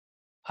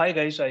Hi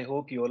guys, I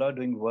hope you all are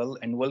doing well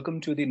and welcome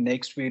to the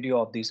next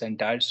video of this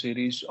entire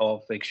series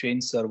of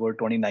Exchange Server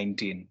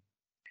 2019.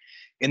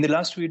 In the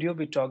last video,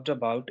 we talked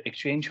about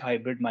Exchange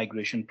hybrid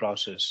migration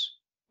process.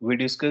 We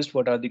discussed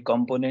what are the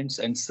components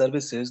and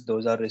services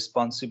those are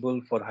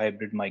responsible for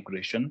hybrid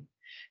migration.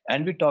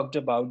 And we talked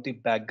about the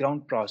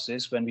background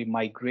process when we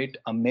migrate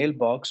a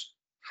mailbox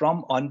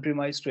from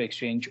on-premise to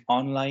Exchange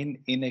online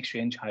in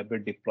Exchange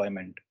hybrid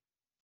deployment.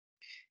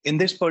 In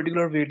this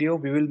particular video,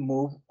 we will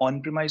move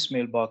on-premise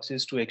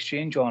mailboxes to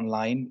Exchange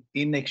Online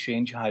in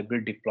Exchange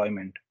hybrid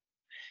deployment.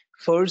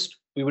 First,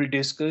 we will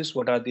discuss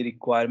what are the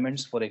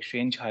requirements for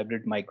Exchange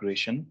hybrid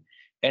migration,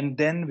 and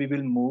then we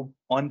will move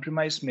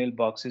on-premise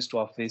mailboxes to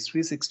Office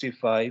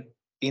 365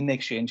 in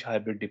Exchange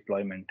hybrid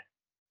deployment.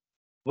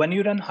 When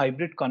you run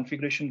Hybrid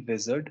Configuration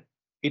Wizard,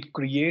 it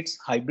creates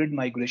hybrid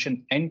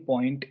migration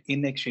endpoint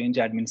in Exchange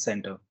Admin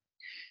Center.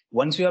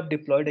 Once you have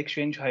deployed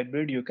Exchange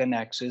Hybrid, you can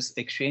access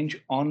Exchange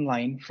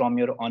Online from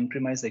your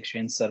on-premise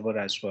Exchange server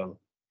as well.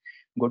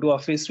 Go to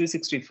Office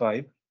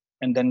 365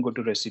 and then go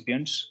to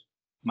Recipients,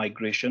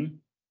 Migration,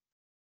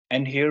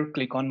 and here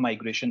click on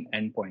Migration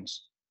Endpoints.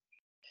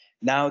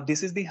 Now,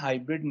 this is the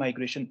hybrid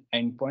migration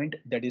endpoint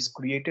that is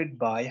created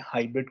by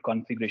Hybrid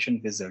Configuration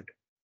Wizard.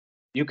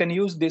 You can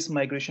use this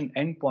migration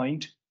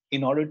endpoint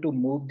in order to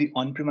move the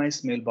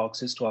on-premise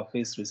mailboxes to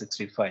Office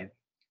 365.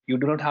 You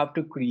do not have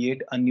to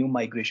create a new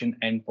migration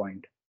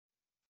endpoint.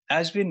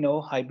 As we know,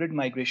 hybrid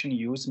migration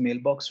use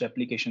mailbox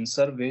replication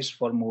service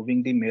for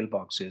moving the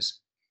mailboxes.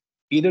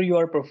 Either you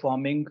are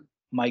performing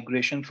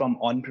migration from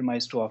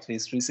on-premise to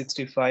Office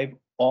 365,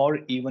 or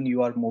even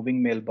you are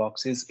moving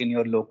mailboxes in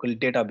your local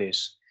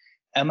database.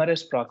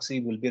 MRS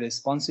proxy will be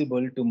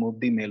responsible to move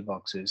the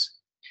mailboxes.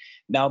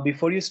 Now,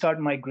 before you start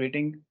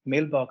migrating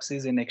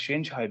mailboxes in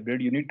Exchange Hybrid,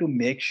 you need to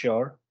make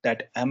sure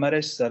that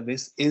MRS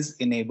service is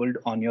enabled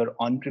on your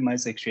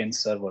on-premise Exchange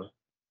server.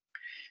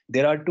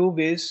 There are two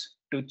ways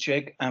to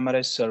check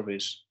MRS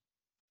service.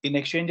 In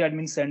Exchange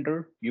Admin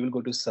Center, you will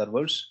go to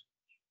Servers,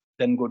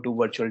 then go to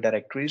Virtual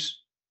Directories,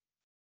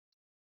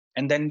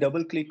 and then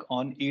double click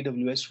on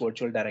AWS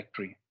Virtual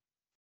Directory.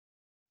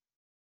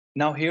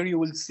 Now here you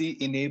will see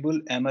Enable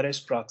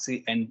MRS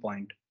Proxy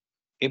Endpoint.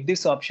 If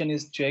this option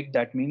is checked,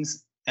 that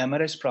means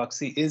MRS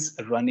proxy is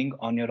running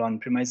on your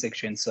on-premise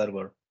Exchange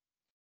server.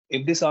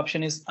 If this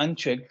option is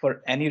unchecked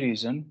for any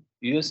reason,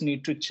 you just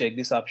need to check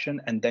this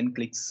option and then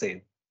click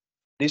Save.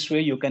 This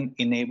way you can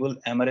enable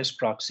MRS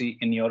proxy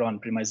in your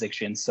on-premise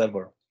Exchange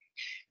server.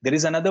 There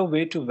is another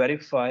way to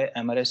verify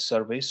MRS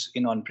service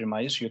in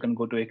on-premise. You can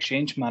go to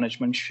Exchange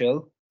Management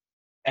Shell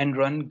and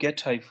run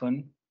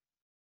get-web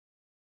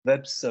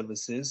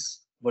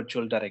services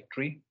virtual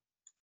directory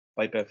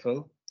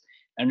pipefl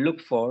and look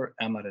for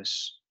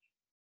MRS.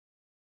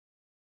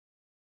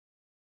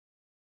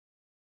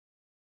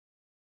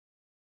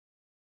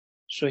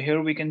 So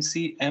here we can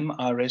see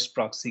MRS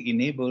proxy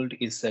enabled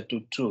is set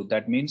to true.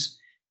 That means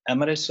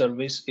MRS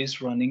service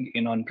is running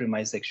in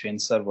on-premise Exchange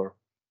server.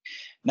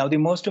 Now, the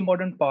most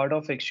important part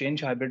of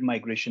Exchange hybrid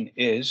migration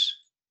is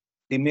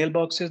the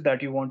mailboxes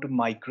that you want to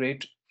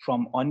migrate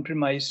from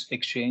on-premise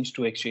Exchange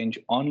to Exchange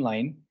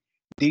Online.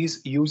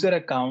 These user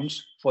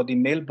accounts for the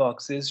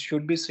mailboxes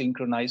should be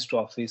synchronized to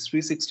Office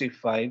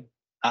 365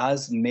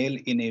 as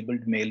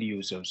mail-enabled mail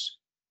users.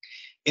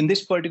 In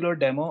this particular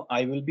demo,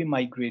 I will be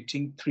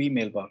migrating three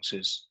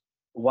mailboxes: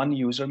 one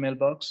user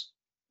mailbox,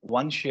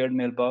 one shared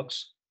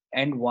mailbox,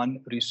 and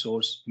one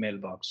resource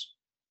mailbox.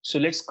 So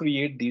let's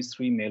create these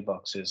three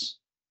mailboxes.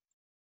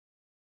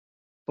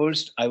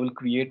 First, I will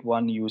create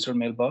one user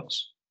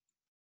mailbox,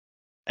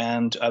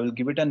 and I will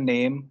give it a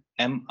name,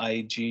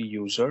 MIG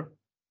user,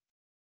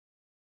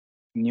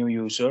 new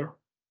user.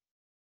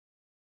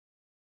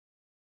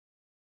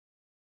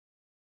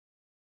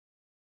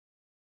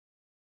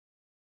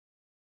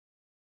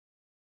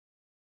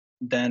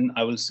 Then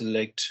I will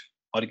select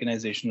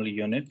organizational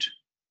unit.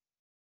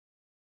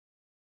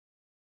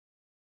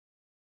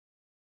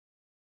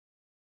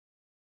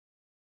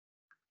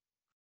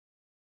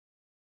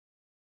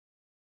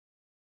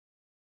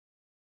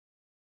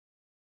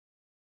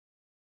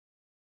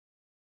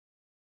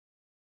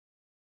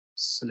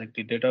 Select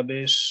the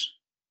database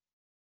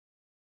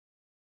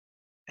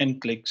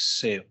and click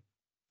Save.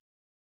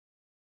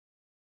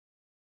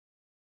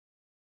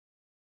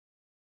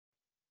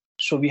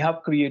 So we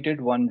have created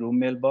one room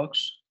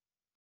mailbox,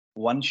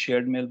 one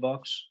shared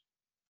mailbox,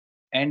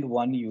 and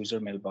one user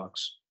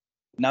mailbox.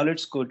 Now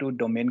let's go to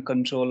domain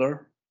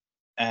controller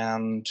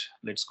and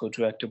let's go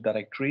to Active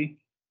Directory.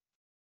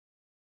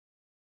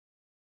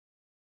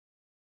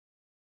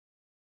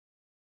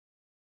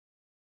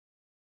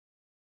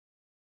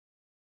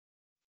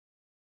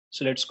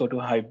 So let's go to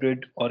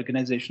hybrid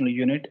organizational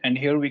unit. And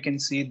here we can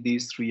see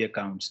these three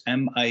accounts: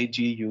 MIG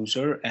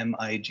user,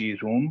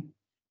 MIG room,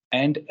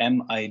 and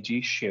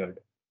MIG shared.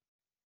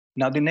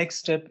 Now the next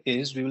step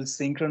is we will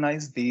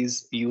synchronize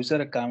these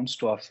user accounts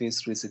to Office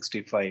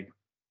 365.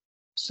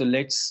 So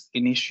let's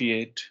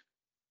initiate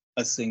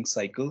a sync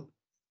cycle.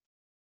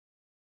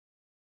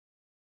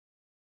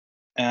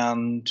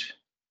 And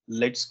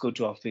let's go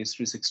to Office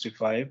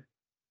 365.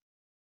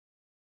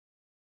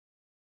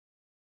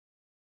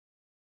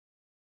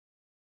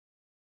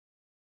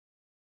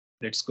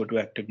 Let's go to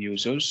active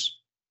users.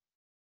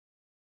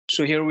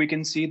 So here we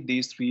can see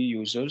these three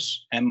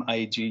users,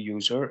 MIG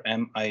user,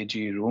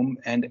 MIG room,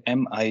 and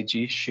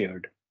MIG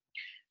shared.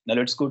 Now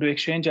let's go to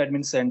Exchange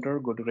Admin Center,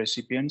 go to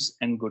recipients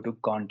and go to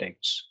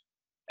contacts.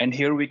 And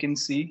here we can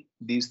see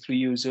these three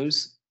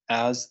users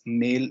as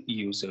mail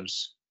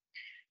users.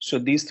 So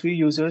these three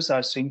users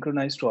are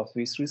synchronized to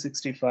Office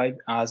 365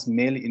 as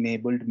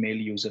mail-enabled mail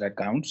user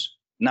accounts.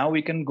 Now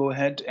we can go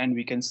ahead and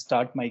we can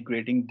start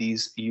migrating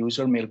these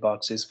user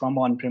mailboxes from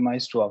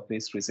on-premise to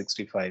Office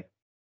 365.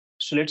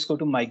 So let's go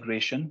to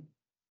migration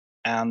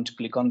and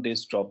click on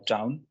this drop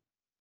down.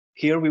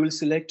 Here we will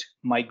select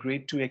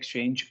migrate to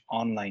Exchange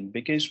Online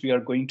because we are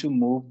going to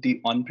move the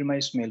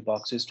on-premise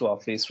mailboxes to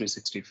Office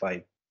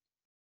 365.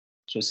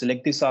 So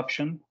select this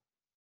option.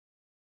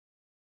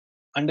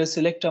 Under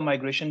select a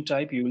migration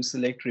type, you will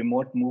select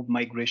remote move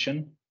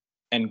migration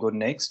and go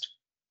next.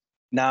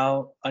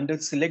 Now under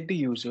select the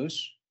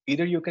users,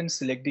 either you can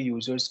select the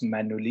users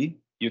manually,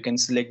 you can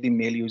select the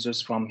mail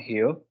users from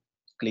here,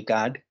 click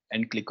add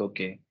and click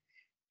OK.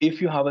 If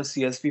you have a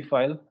CSV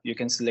file, you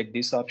can select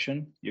this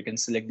option. You can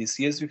select the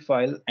CSV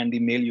file and the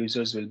mail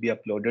users will be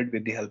uploaded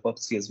with the help of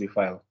CSV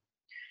file.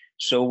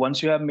 So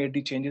once you have made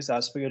the changes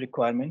as per your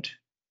requirement,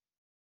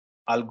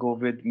 I'll go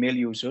with mail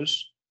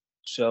users.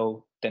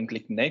 So then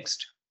click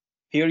next.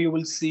 Here you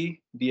will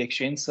see the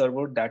Exchange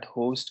server that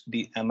hosts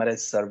the MRS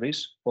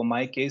service. For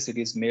my case, it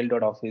is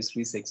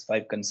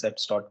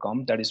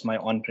mail.office365concepts.com. That is my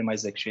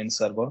on-premise Exchange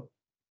server.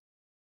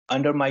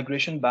 Under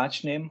migration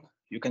batch name,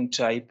 you can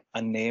type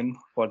a name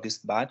for this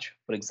batch,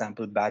 for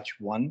example, batch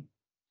 1.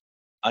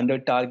 Under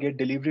target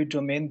delivery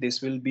domain,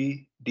 this will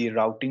be the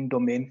routing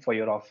domain for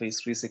your Office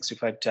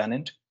 365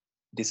 tenant.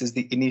 This is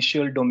the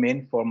initial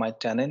domain for my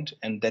tenant,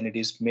 and then it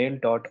is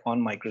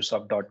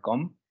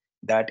mail.onmicrosoft.com.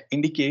 That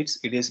indicates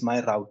it is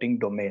my routing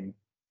domain.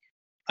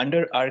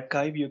 Under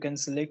archive, you can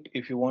select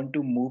if you want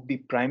to move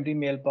the primary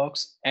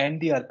mailbox and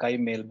the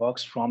archive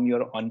mailbox from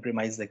your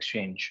on-premise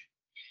Exchange.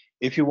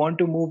 If you want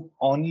to move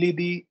only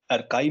the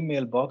archive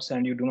mailbox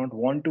and you do not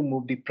want to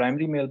move the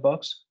primary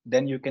mailbox,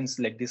 then you can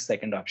select the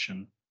second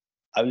option.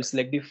 I will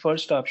select the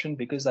first option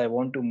because I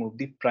want to move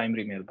the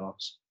primary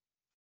mailbox.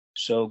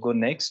 So go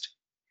next.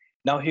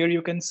 Now here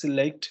you can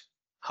select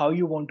how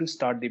you want to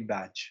start the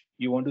batch.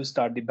 You want to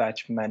start the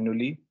batch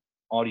manually,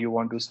 or you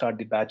want to start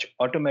the batch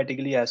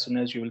automatically. As soon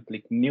as you will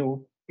click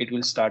new, it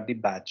will start the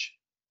batch.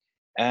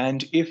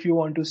 And if you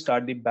want to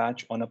start the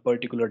batch on a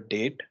particular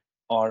date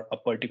or a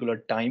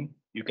particular time,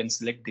 you can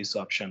select this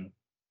option.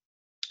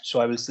 So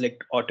I will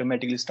select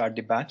automatically start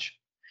the batch.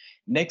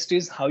 Next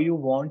is how you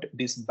want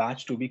this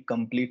batch to be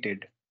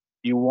completed.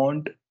 You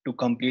want to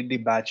complete the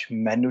batch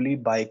manually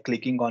by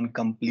clicking on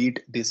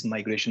complete this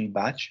migration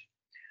batch,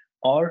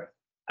 or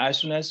as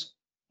soon as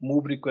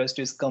move request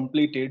is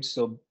completed,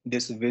 so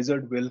this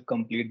wizard will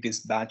complete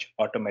this batch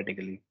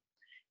automatically.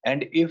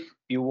 And if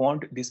you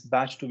want this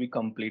batch to be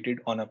completed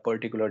on a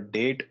particular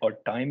date or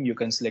time, you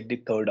can select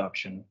the third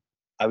option.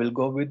 I will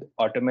go with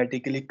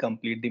automatically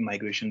complete the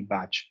migration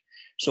batch.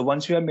 So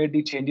once you have made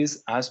the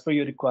changes as per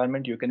your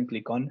requirement, you can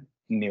click on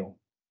new.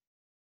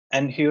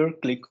 And here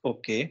click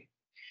OK.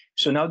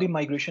 So now the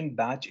migration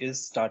batch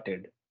is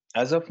started.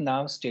 As of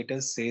now,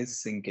 status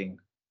says syncing.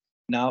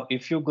 Now,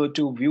 if you go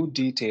to view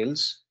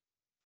details,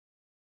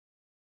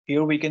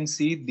 here we can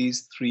see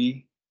these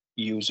three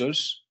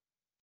users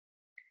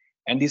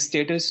and the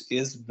status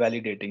is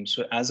validating.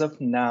 So as of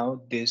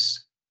now,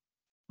 this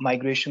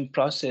migration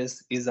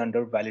process is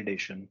under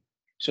validation.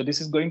 So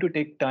this is going to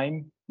take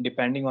time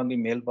depending on the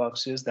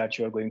mailboxes that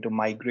you are going to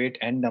migrate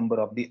and number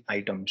of the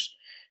items.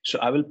 So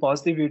I will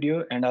pause the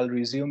video and I'll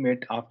resume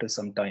it after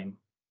some time.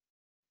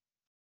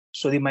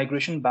 So the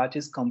migration batch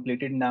is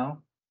completed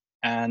now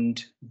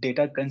and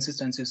data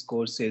consistency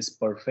score says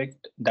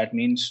perfect. That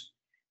means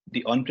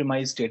the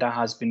on-premise data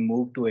has been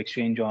moved to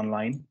Exchange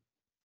Online.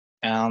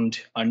 And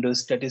under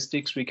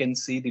statistics, we can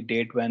see the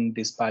date when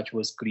this batch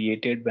was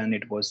created, when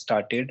it was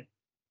started,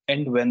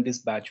 and when this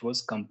batch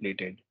was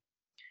completed.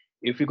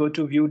 If we go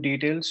to view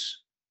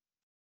details,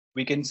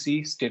 we can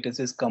see status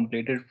is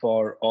completed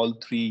for all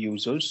three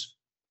users.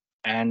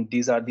 And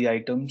these are the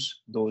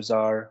items. Those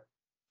are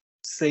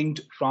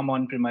synced from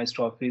on-premise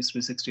to Office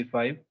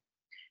 365.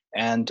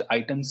 And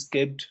items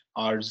skipped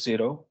are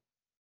 0.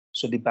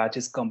 So the batch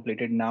is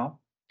completed now.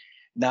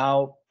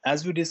 Now,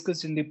 as we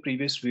discussed in the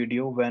previous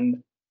video,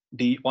 when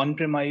the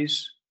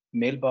on-premise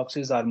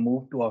mailboxes are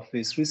moved to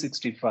Office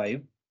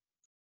 365,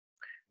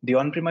 the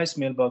on-premise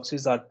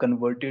mailboxes are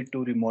converted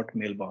to remote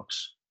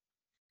mailbox.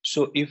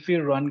 So if we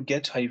run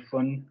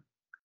get-remote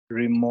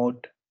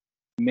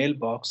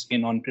mailbox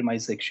in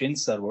on-premise Exchange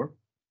server,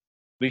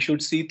 we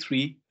should see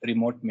 3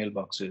 remote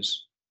mailboxes.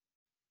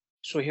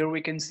 So here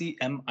we can see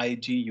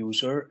MIG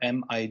user,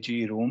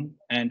 MIG room,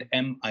 and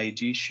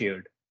MIG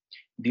shared.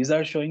 These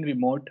are showing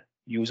remote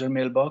user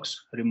mailbox,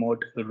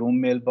 remote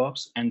room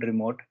mailbox, and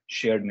remote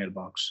shared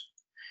mailbox.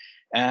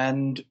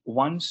 And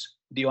once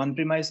the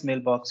on-premise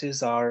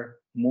mailboxes are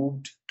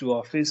moved to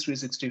Office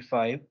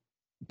 365,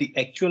 the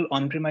actual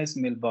on-premise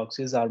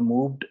mailboxes are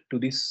moved to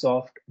the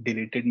soft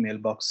deleted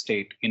mailbox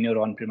state in your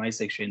on-premise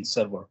Exchange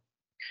server.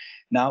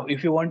 Now,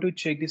 if you want to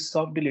check the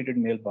soft deleted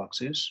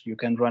mailboxes, you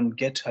can run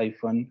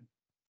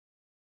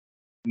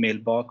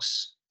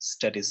get-mailbox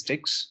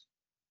statistics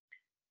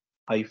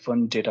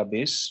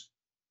 -database.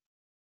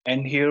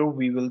 And here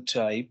we will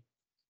type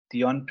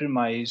the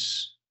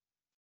on-premise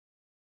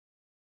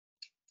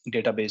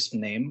database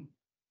name.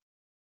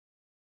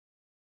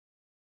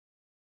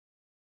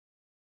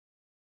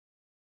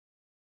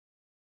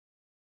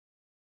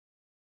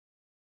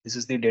 This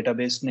is the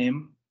database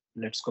name.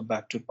 Let's go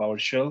back to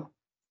PowerShell.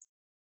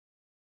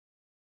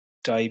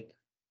 Type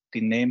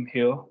the name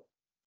here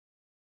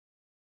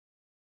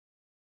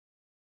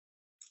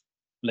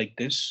like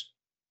this.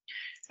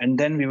 And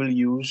then we will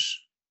use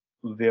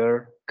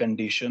where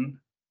condition.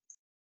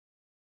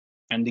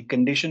 And the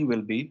condition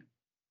will be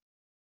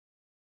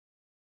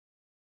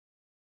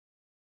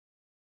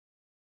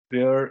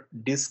where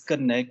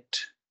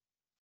disconnect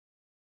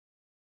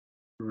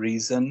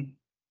reason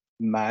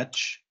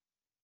match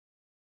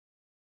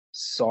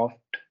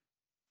soft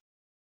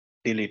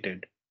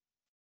deleted.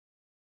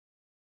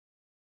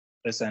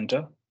 Press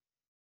enter.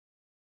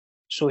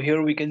 So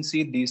here we can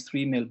see these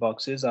three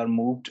mailboxes are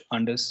moved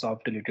under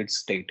soft deleted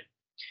state.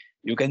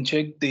 You can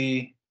check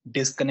the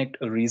disconnect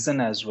reason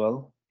as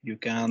well. You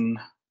can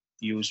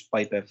use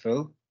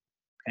pipefl,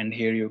 and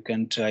here you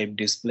can type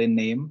display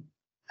name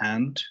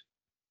and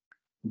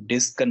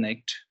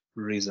disconnect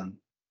reason.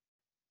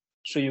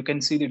 So you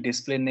can see the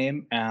display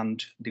name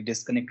and the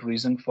disconnect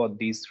reason for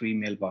these three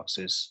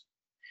mailboxes.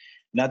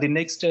 Now the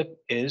next step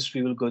is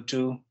we will go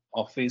to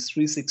Office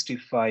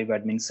 365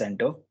 Admin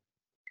Center,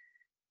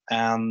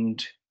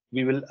 and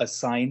we will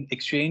assign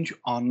Exchange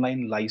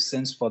Online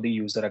license for the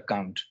user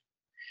account.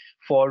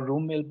 For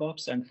room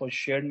mailbox and for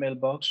shared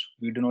mailbox,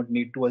 we do not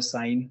need to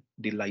assign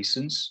the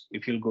license.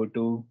 If you'll go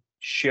to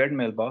shared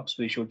mailbox,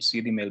 we should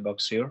see the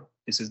mailbox here.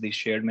 This is the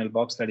shared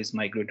mailbox that is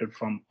migrated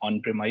from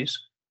on-premise,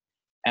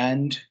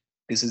 and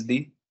this is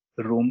the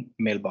room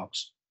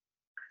mailbox.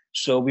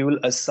 So we will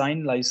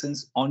assign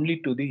license only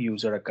to the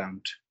user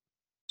account.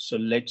 So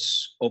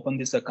let's open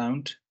this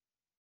account,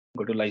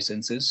 go to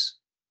licenses,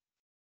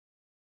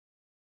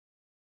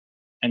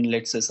 and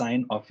let's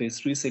assign Office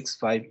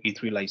 365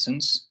 E3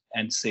 license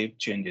and save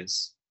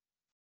changes.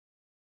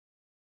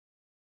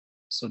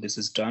 So this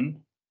is done.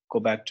 Go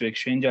back to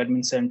Exchange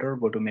Admin Center,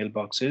 go to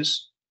mailboxes.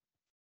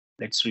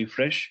 Let's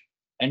refresh.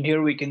 And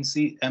here we can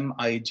see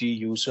MIG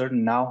user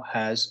now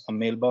has a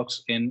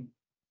mailbox in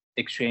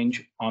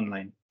Exchange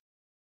Online.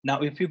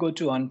 Now, if you go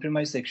to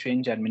on-premise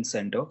Exchange Admin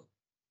Center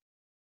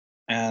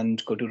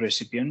and go to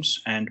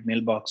recipients and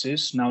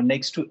mailboxes, now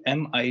next to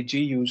MIG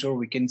user,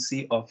 we can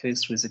see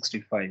Office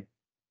 365.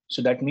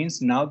 So that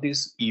means now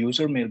this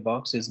user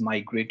mailbox is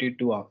migrated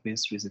to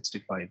Office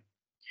 365.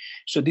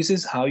 So this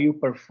is how you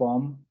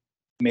perform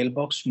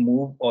mailbox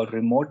move or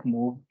remote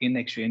move in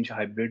Exchange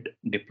Hybrid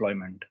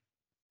deployment.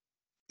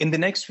 In the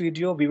next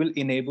video, we will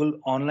enable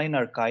online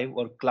archive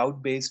or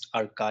cloud-based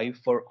archive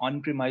for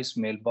on-premise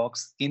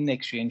mailbox in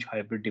Exchange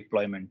Hybrid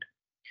deployment.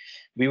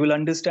 We will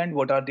understand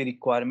what are the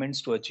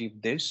requirements to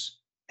achieve this,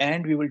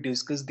 and we will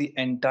discuss the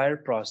entire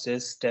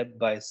process step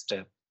by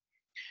step.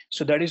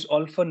 So that is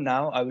all for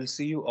now. I will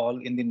see you all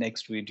in the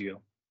next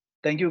video.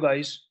 Thank you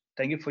guys.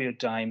 Thank you for your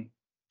time.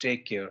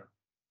 Take care.